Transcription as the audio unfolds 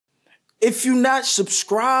If you not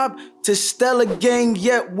subscribed to Stella Gang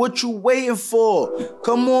yet, what you waiting for?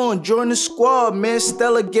 Come on, join the squad, man.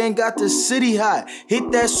 Stella Gang got the city hot.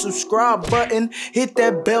 Hit that subscribe button, hit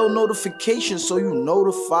that bell notification so you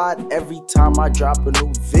notified every time I drop a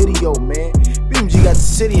new video, man. BMG got the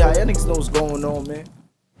city hot. Y'all niggas know what's going on, man.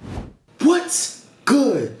 What's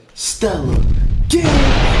good, Stella Gang?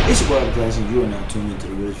 It's your boy Class, and you are now tuned into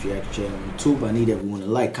the realest reaction channel on YouTube. I need everyone to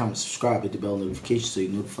like, comment, subscribe, hit the bell notification so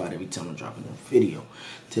you're notified every time I drop a new video.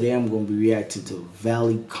 Today I'm going to be reacting to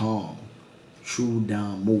VALLI TRU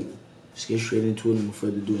DAMU. Let's get straight into it and no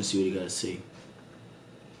further ado and see what he got to say.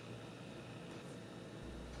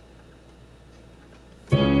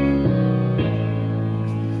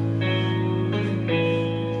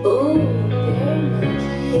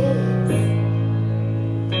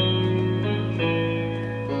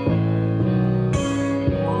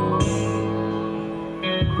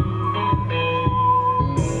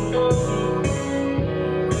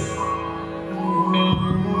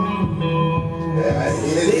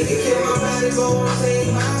 They can kill my body, but won't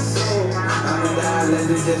take my soul. I'ma die, let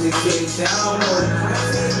this education, I don't know. I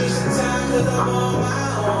take me some time, cause I'm on my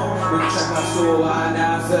own. When you check my soul, I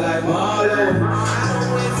now feel like Marlo. I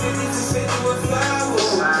don't win 50 to 50 with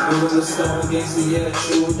 5-0. It was a stone against the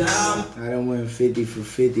TRU DAMU. I done went 50 for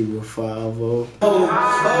 50 with 5-0. Oh,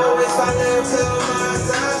 if I never tell my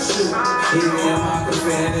shoot. Even in my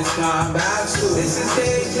fan is combat shoot. This is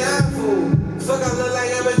deja vu. Fuck, I look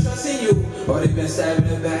like I've been trusting you. Or they been stabbing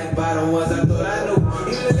the back by the ones I thought I knew.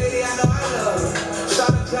 Even the lady I know I love. Stop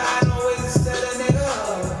and cry, no way to tell a nigga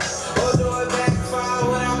up. Or do it backfire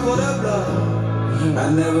when I pull up love. I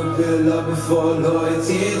never built love before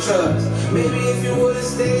loyalty and trust. Maybe if you would've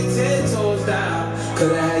stayed 10 toes down,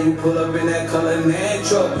 could've had you pull up in that color man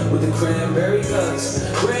truck with the cranberry guts.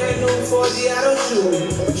 Brand new 40 auto shoe,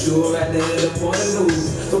 but you were at the end up on the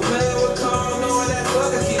news. For playing with calm, knowing that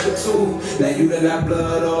fuck I keep it too. Now you done got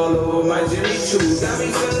blood all over my Jimmy Choo. Got me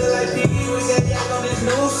feeling like PB with that yak on this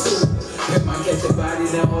new suit. If I catch a body,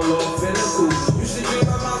 then hold off in the coop. Used to dream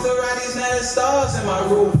about Maseratis, now there's stars in my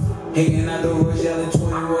roof. Hanging out the woods, yelling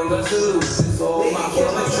 21 guns to lose. It's all my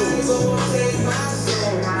fault, my truth. So won't take my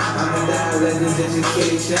soul. I'ma die, let this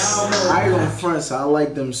education, I don't know. I ain't gonna front, so I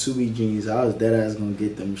like them Subi jeans. I was dead ass gonna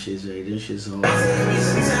get them shits right. Them shits hard. Take me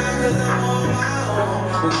some time, cause I'm on my own.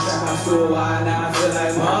 When you check my soul, I now feel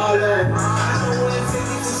like Marlo. I don't win 50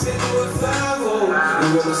 to 50 with 5-0. You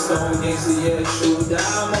really stone against the TRU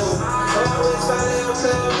DAMU. Always fighting up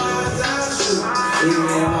till my time shoot. Even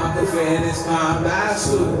in my fan is combat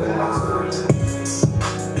suit.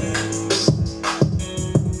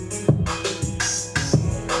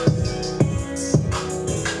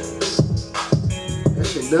 That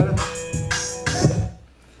shit done.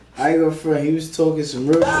 I ain't gonna front, he was talking some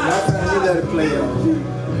real shit. Matter of fact, we let it play out.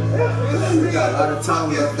 We got a lot of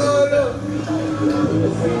time left.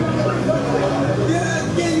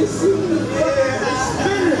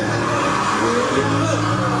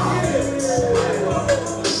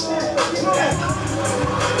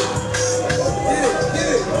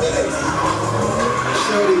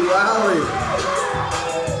 Shorty Wally.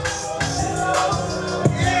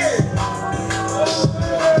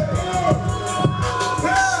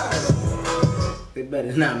 They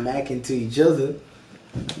better not mac into each other.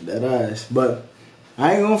 That eyes. But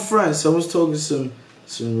I ain't gonna front. Someone's talking some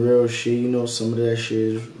real shit. You know, some of that shit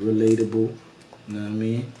is relatable. You know what I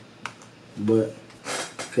mean? But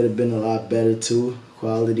could have been a lot better too,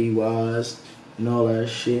 quality wise and all that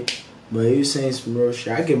shit. But he was saying some real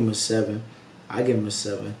shit. I give him a 7. I give him a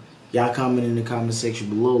 7. Y'all comment in the comment section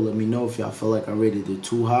below. Let me know if y'all feel like I rated it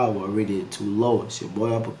too high or I rated it too low. It's your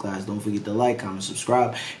boy Upper Class. Don't forget to like, comment,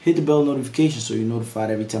 subscribe. Hit the bell notification so you're notified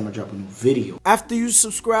every time I drop a new video. After you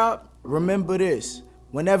subscribe, remember this.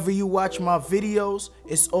 Whenever you watch my videos,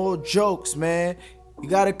 it's all jokes, man. You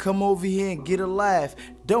gotta come over here and get a laugh.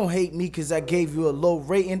 Don't hate me because I gave you a low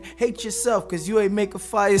rating. Hate yourself because you ain't make a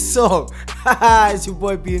fire song. Haha, it's your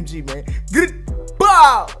boy BMG, man.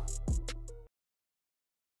 Goodbye!